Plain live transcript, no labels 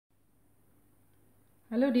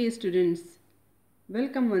Hello dear students,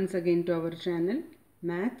 welcome once again to our channel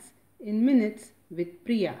Maths in Minutes with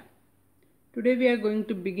Priya. Today we are going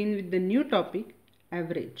to begin with the new topic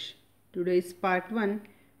average. Today is part 1.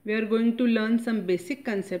 We are going to learn some basic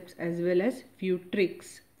concepts as well as few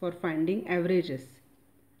tricks for finding averages.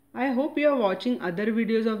 I hope you are watching other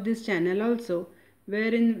videos of this channel also,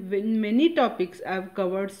 wherein in many topics I have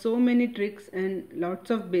covered so many tricks and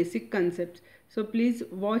lots of basic concepts. So please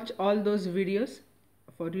watch all those videos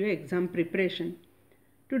for your exam preparation.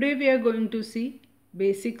 Today we are going to see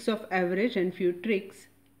basics of average and few tricks.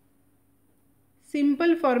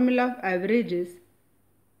 Simple formula of average is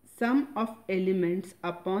sum of elements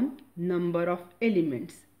upon number of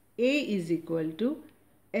elements. A is equal to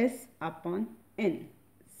S upon N.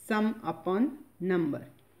 Sum upon number.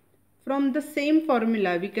 From the same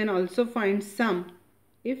formula we can also find sum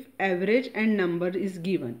if average and number is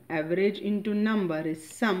given. Average into number is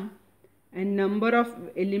sum and number of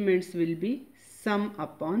elements will be sum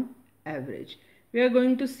upon average. We are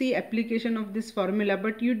going to see application of this formula,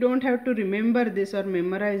 but you don't have to remember this or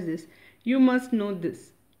memorize this. You must know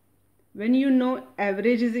this. When you know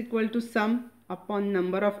average is equal to sum upon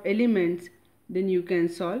number of elements, then you can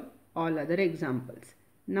solve all other examples.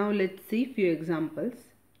 Now let's see few examples.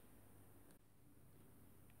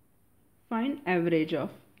 Find average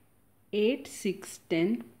of 8, 6,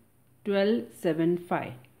 10, 12, 7,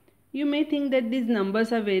 5. You may think that these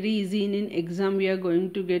numbers are very easy. In exam we are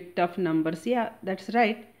going to get tough numbers. Yeah, that's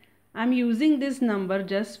right. I am using this number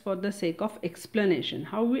just for the sake of explanation,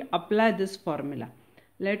 how we apply this formula.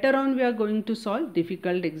 Later on we are going to solve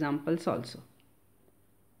difficult examples also.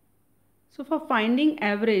 So for finding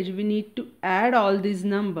average we need to add all these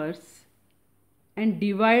numbers and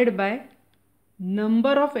divide by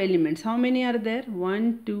number of elements. How many are there?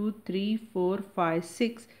 1, 2, 3, 4, 5,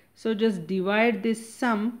 6. So just divide this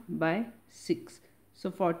sum by 6.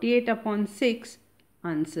 So 48 upon 6,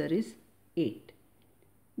 answer is 8.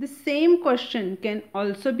 The same question can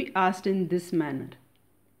also be asked in this manner.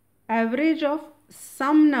 Average of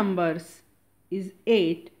some numbers is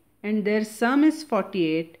 8 and their sum is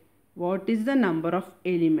 48. What is the number of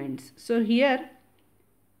elements? So here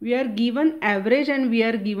we are given average and we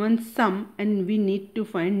are given sum and we need to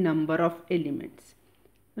find number of elements.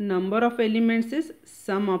 The number of elements is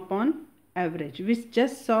sum upon average. We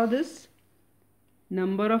just saw this.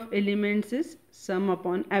 Number of elements is sum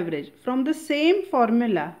upon average. From the same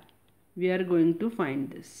formula, we are going to find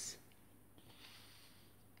this.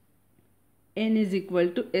 N is equal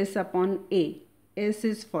to S upon A. S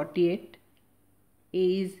is 48.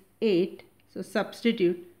 A is 8. So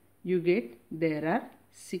substitute, you get there are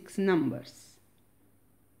 6 numbers.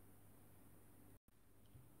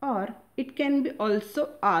 Or it can be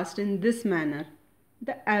also asked in this manner.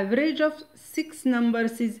 The average of 6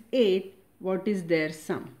 numbers is 8. What is their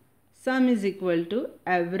sum? Sum is equal to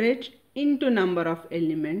average into number of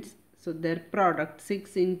elements. So their product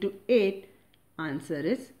 6 into 8. Answer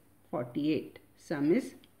is 48. Sum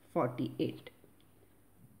is 48.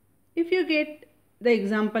 If you get the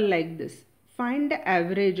example like this. Find the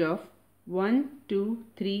average of 1, 2,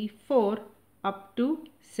 3, 4 up to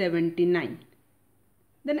 79.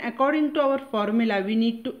 Then according to our formula, we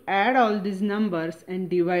need to add all these numbers and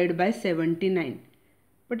divide by 79.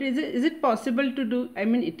 But is it possible to do? I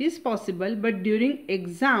mean, it is possible, but during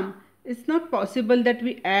exam, it's not possible that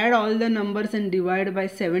we add all the numbers and divide by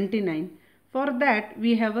 79. For that,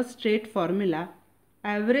 we have a straight formula.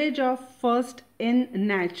 Average of first n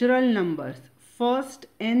natural numbers. First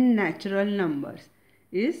n natural numbers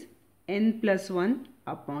is n plus 1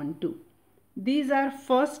 upon 2. These are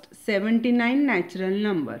first 79 natural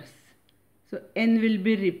numbers. So n will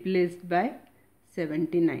be replaced by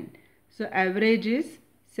 79. So average is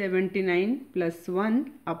 79 plus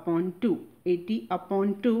 1 upon 2. 80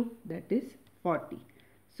 upon 2, that is 40.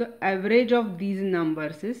 So average of these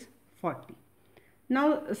numbers is 40.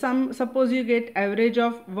 Now suppose you get average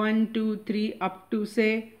of 1, 2, 3 up to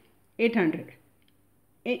say 800.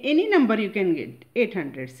 Any number you can get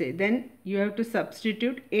 800 say, then you have to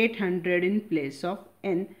substitute 800 in place of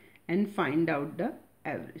n and find out the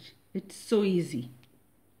average. It's so easy.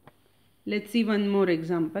 Let's see one more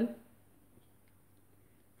example.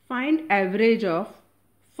 Find average of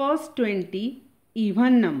first 20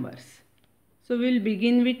 even numbers. So we'll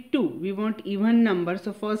begin with 2. We want even number.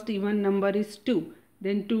 So first even number is 2.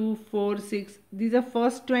 Then 2, 4, 6. These are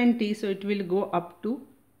first 20. So it will go up to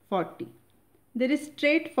 40. There is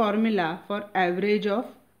straight formula for average of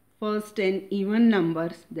first n even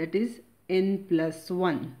numbers, that is n plus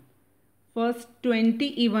 1. First 20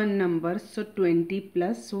 even numbers, so 20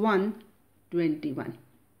 plus 1, 21.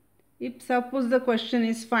 If suppose the question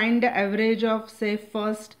is find the average of say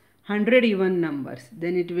first 100 even numbers,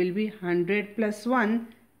 then it will be 100 plus 1,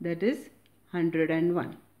 that is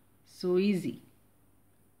 101. So easy.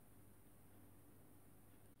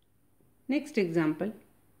 Next example,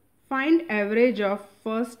 find average of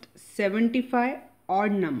first 75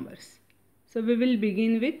 odd numbers. So we will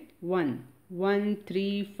begin with 1,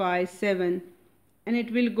 3, 5, 7 and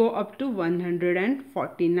it will go up to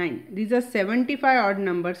 149. These are 75 odd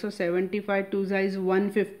numbers, so 75 2 is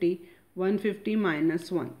 150, 150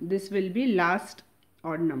 minus 1. This will be last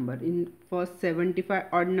odd number. In first 75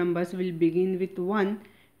 odd numbers will begin with 1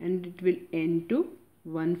 and it will end to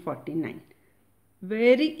 149.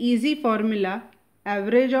 Very easy formula.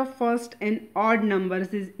 Average of first n odd numbers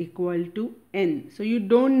is equal to n. So you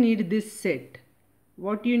don't need this set.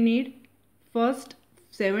 What you need? First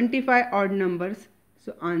 75 odd numbers.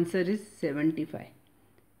 So answer is 75.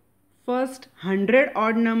 First 100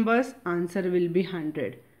 odd numbers, answer will be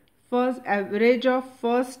 100. First average of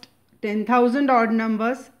first 10,000 odd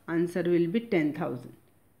numbers, answer will be 10,000.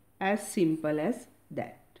 As simple as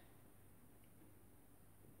that.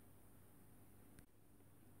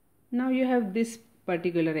 Now you have this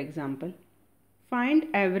particular example. Find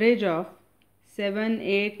average of 7,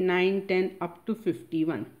 8, 9, 10 up to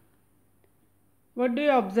 51. What do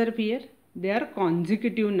you observe here? They are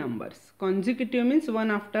consecutive numbers. Consecutive means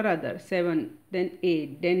one after other. 7, then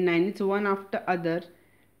 8, then 9. It's one after other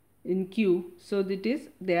in queue. So that is,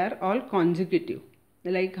 they are all consecutive.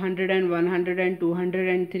 Like 101, 102,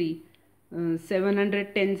 103,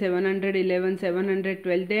 710, 711,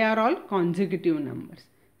 712. They are all consecutive numbers.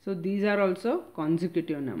 So these are also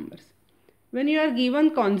consecutive numbers. When you are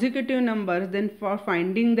given consecutive numbers, then for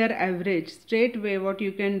finding their average, straight away what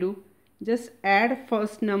you can do, just add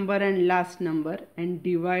first number and last number and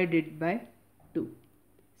divide it by 2.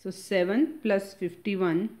 So 7 plus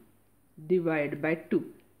 51 divided by 2.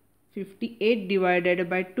 58 divided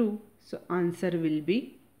by 2. So answer will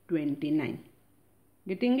be 29.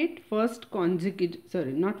 Getting it? First consecutive,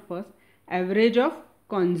 sorry, not first, average of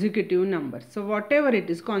consecutive numbers. So whatever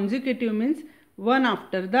it is, consecutive means one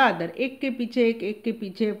after the other. एक के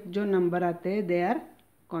पीछे जो number आते हैं, they are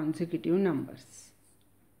consecutive numbers.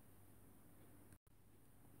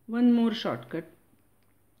 One more shortcut.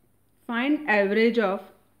 Find average of,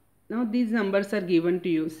 now these numbers are given to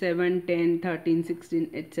you 7, 10, 13, 16,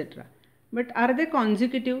 etc. But are they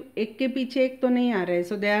consecutive? एक के पीछे एक तो नहीं आ रहे,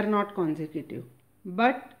 so they are not consecutive.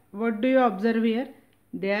 But what do you observe here?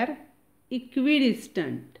 They are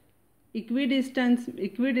equidistant. Equidistant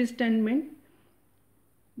means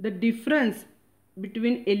the difference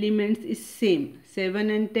between elements is same. 7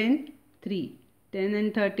 and 10, 3. 10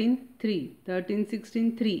 and 13, 3. 13,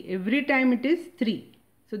 16, 3. Every time it is 3.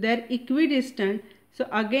 So they are equidistant. So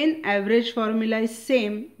again average formula is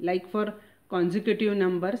same like for consecutive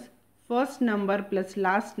numbers. First number plus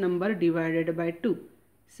last number divided by 2.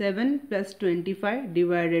 7 plus 25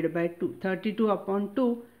 divided by 2. 32 upon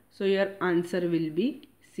 2. So your answer will be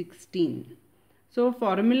 16. So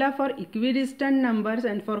formula for equidistant numbers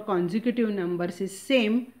and for consecutive numbers is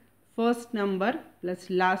same. First number plus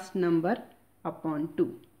last number upon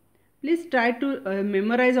 2. Please try to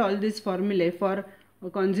memorize all these formulae for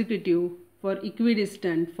consecutive, for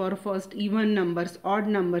equidistant, for first even numbers, odd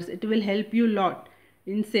numbers. It will help you a lot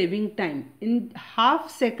in saving time. In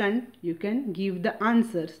half second you can give the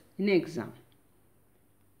answers in exam.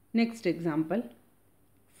 Next example.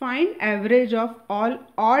 Find average of all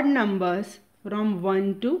odd numbers from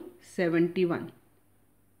 1 to 71.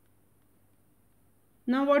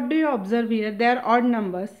 Now what do you observe here? They are odd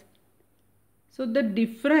numbers. So the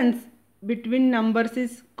difference between numbers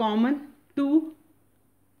is common, 2.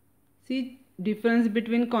 See, difference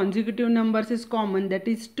between consecutive numbers is common, that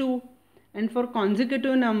is 2. And for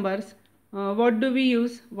consecutive numbers, what do we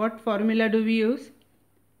use? What formula do we use?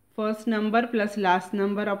 First number plus last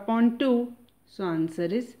number upon 2. So answer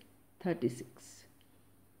is 36.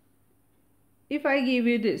 If I give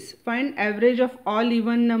you this, find average of all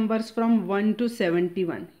even numbers from 1 to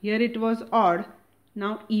 71. Here it was odd,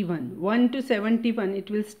 now even. 1 to 71, it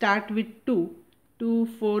will start with 2, 2,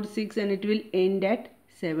 4, 6 and it will end at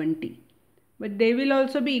 70. But they will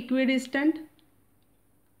also be equidistant.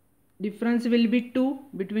 Difference will be 2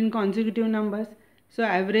 between consecutive numbers. So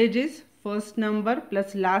average is first number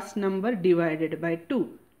plus last number divided by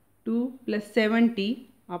 2. 2 plus 70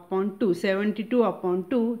 upon 2. 72 upon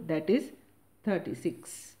 2, that is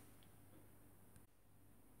 36.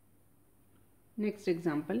 Next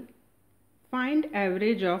example. Find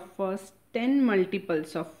average of first 10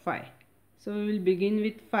 multiples of 5. So we will begin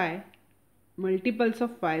with 5. Multiples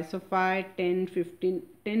of 5. So 5, 10, 15,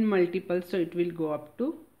 10 multiples. So it will go up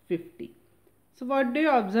to 50. So what do you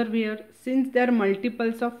observe here? Since they are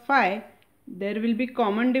multiples of 5, there will be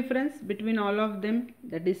common difference between all of them,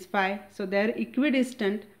 that is 5. So they are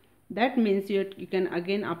equidistant. That means you can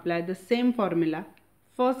again apply the same formula,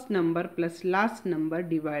 first number plus last number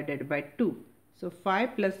divided by 2. So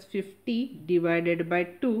 5 plus 50 divided by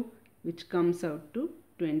 2, which comes out to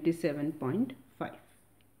 27.5.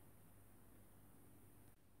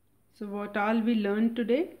 So what all we learned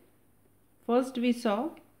today? First we saw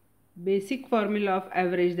basic formula of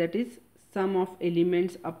average, that is sum of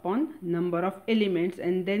elements upon number of elements,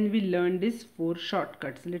 and then we learned these 4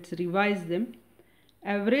 shortcuts. Let's revise them.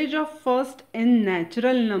 Average of first n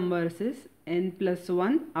natural numbers is n plus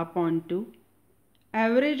 1 upon 2.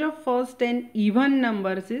 Average of first n even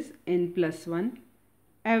numbers is n plus 1.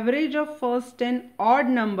 Average of first n odd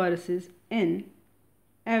numbers is n.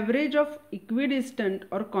 Average of equidistant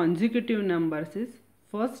or consecutive numbers is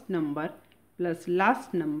first number plus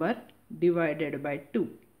last number divided by 2.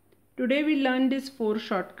 Today we learned these 4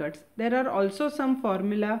 shortcuts. There are also some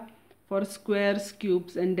formula for squares,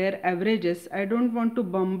 cubes and their averages. I don't want to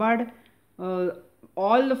bombard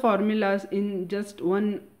all the formulas in just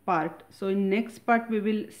one part. So in next part we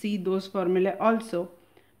will see those formula also.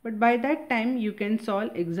 But by that time you can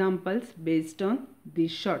solve examples based on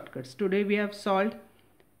these shortcuts. Today we have solved,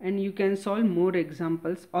 and you can solve more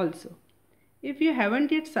examples also. If you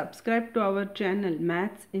haven't yet subscribed to our channel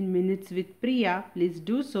Maths in Minutes with Priya, please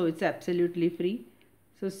do so. It's absolutely free.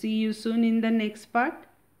 So see you soon in the next part.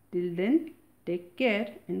 Till then, take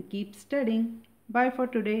care and keep studying. Bye for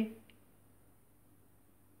today.